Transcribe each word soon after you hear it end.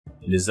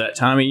It is that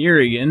time of year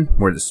again,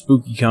 where the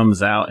spooky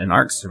comes out and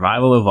Ark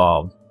Survival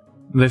Evolved.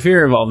 The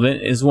Fear Evolved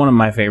event is one of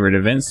my favorite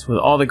events, with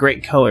all the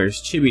great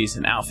colors, chibis,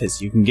 and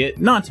outfits you can get,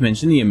 not to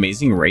mention the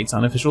amazing rates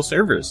on official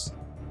servers.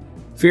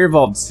 Fear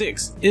Evolved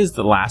 6 is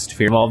the last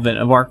Fear Evolved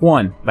event of Ark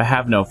 1, but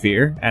have no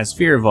fear, as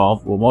Fear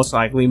Evolved will most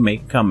likely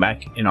make a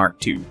comeback in Ark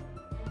 2.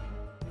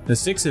 The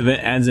 6th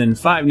event adds in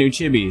 5 new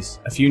chibis,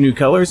 a few new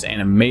colors,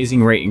 and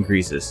amazing rate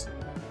increases.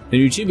 The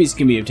new chibis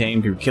can be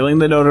obtained through killing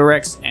the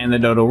Dododex and the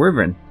Dodo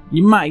Wyvern.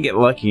 You might get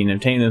lucky and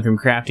obtain them from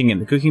crafting in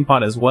the cooking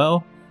pot as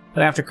well,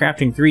 but after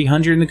crafting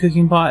 300 in the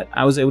cooking pot,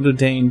 I was able to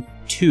obtain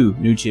 2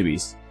 new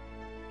chibis.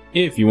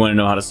 If you want to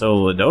know how to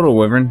solo the Dodo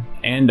Wyvern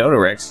and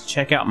Dododex,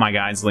 check out my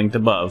guides linked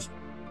above.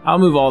 I'll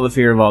move all the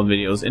Fear Evolved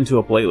videos into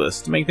a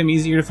playlist to make them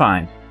easier to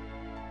find.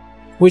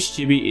 Which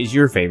chibi is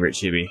your favorite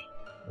chibi?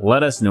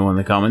 Let us know in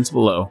the comments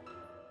below.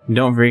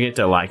 Don't forget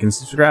to like and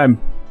subscribe.